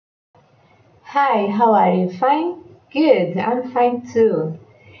Hi, how are you? Fine? Good, I'm fine too.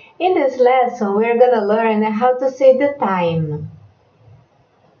 In this lesson, we're gonna learn how to say the time.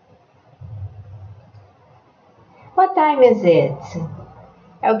 What time is it?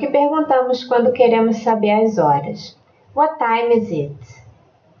 É o que perguntamos quando queremos saber as horas. What time is it?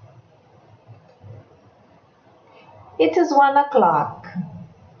 It is 1 o'clock.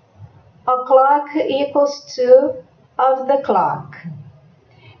 O'clock equals to of the clock.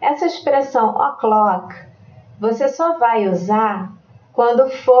 Essa expressão o'clock você só vai usar quando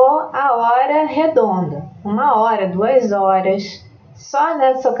for a hora redonda, 1 hora, 2 horas. Só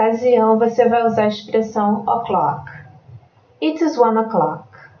nessa ocasião você vai usar a expressão o'clock. It is 1 o'clock.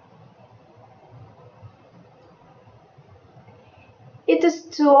 It is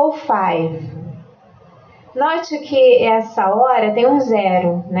 2:05. Note que essa hora tem um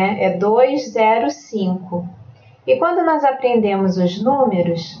zero, né? É 2:05. E quando nós aprendemos os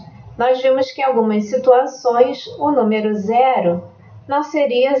números, nós vimos que em algumas situações o número 0 não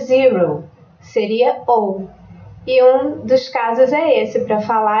seria zero, seria O. E um dos casos é esse, para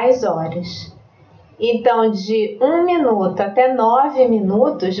falar as horas. Então, de 1 minuto até 9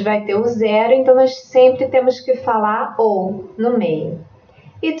 minutos vai ter o 0, então nós sempre temos que falar O no meio.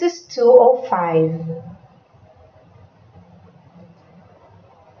 It is 2:05.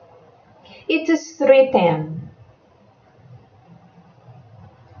 It is 3:10.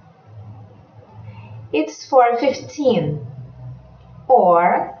 It's 4:15.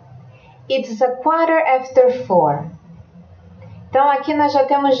 Or, it's 4:15. Então, aqui nós já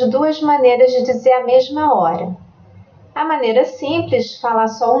temos duas maneiras de dizer a mesma hora. A maneira simples, falar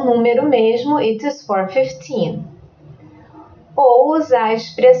só o número mesmo, it is 4:15. Ou usar a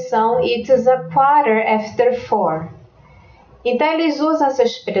expressão it is 4:15. Então, eles usam essa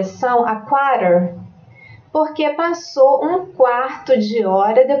expressão, a quarter, porque passou 1/4 de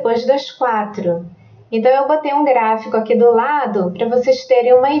hora depois das 4. Então, eu botei um gráfico aqui do lado para vocês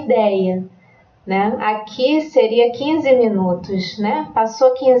terem uma ideia, né? Aqui seria 15 minutos, né?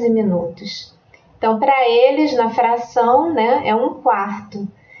 Passou 15 minutos. Então, para eles, na fração, né, é 1/4.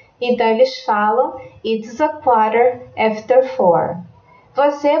 Então, eles falam, it's 4:15.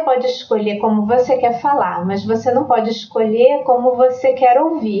 Você pode escolher como você quer falar, mas você não pode escolher como você quer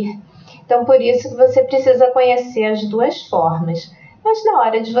ouvir. Então, por isso que você precisa conhecer as duas formas. Mas na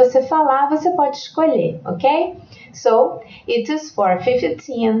hora de você falar, você pode escolher, ok? So, it is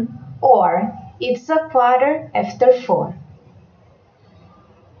 4:15 or it's 4:15.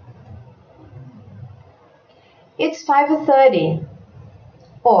 It's 5:30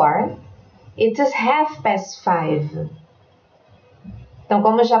 or it is 5:30. Então,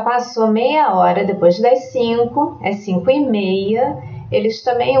 como já passou meia hora depois das 5, é 5:30, eles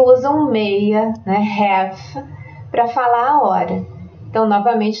também usam meia, né, half, para falar a hora. Então,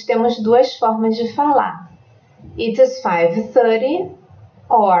 novamente, temos duas formas de falar. It is 5:30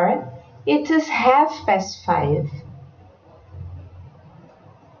 or it is 5:30.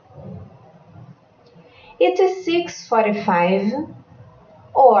 It is 6:45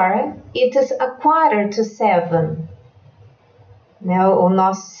 or it is 6:45. Né?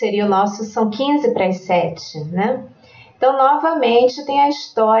 São 15 para as 7, né? Então, novamente, tem a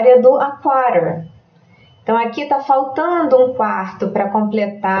história do a quarter. Então, aqui está faltando 1/4 para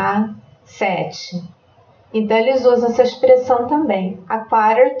completar 7. Então, eles usam essa expressão também. A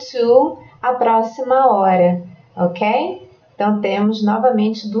quarter to, a próxima hora, ok? Então, temos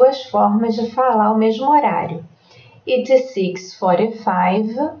novamente duas formas de falar o mesmo horário. It is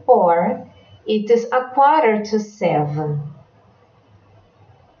 6:45 or it is 6:45.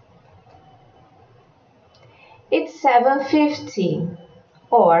 It's 7:50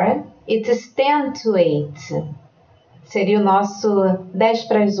 or it is 7:50. Seria o nosso 10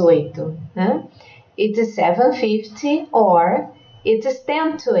 para as 8, né? It is 7:50 or it is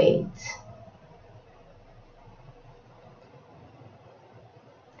 7:50.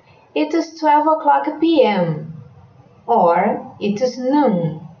 It is 12 p.m. or it is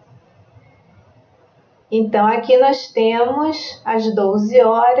noon. Então, aqui nós temos as 12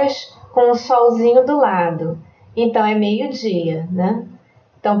 horas com o solzinho do lado. Então, é meio-dia, né?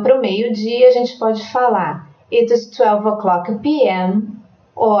 Então, para o meio-dia, a gente pode falar it is 12 p.m.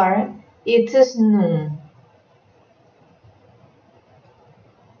 or it is noon.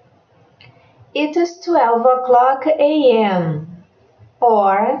 It is 12 a.m.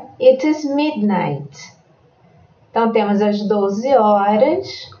 or it is midnight. Então, temos as 12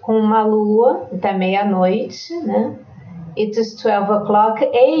 horas com uma lua até meia-noite, né? It is 12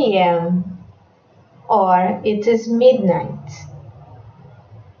 a.m. or it is midnight.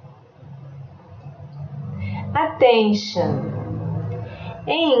 Attention!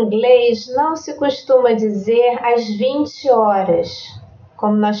 Em inglês, não se costuma dizer às 20 horas,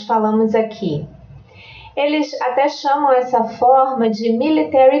 como nós falamos aqui. Eles até chamam essa forma de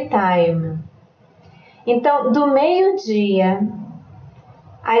military time. Então, do meio-dia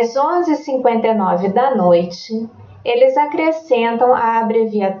às 11h59 da noite, eles acrescentam a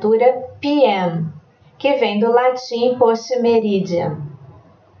abreviatura PM, que vem do latim post meridian.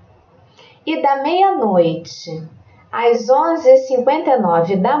 E da meia-noite às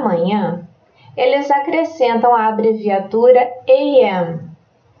 11h59 da manhã, eles acrescentam a abreviatura AM,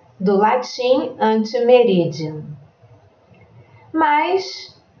 do latim antemeridian.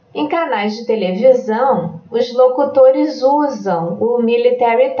 Mas, em canais de televisão, os locutores usam o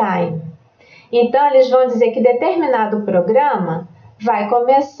military time. Então, eles vão dizer que determinado programa vai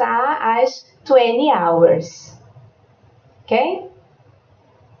começar às 20 hours. Ok?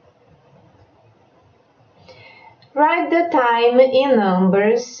 Write the time in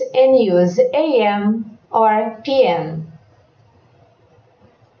numbers and use AM or PM.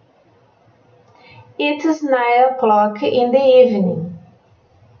 It's 9 o'clock in the evening.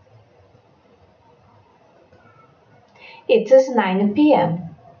 It's 9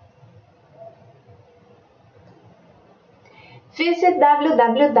 p.m. Visit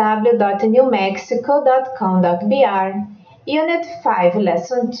www.newmexico.com.br, Unit 5,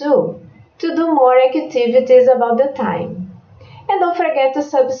 Lesson 2, to do more activities about the time. And don't forget to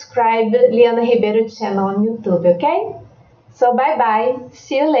subscribe Liana Ribeiro channel on YouTube, okay? So bye-bye.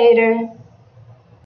 See you later.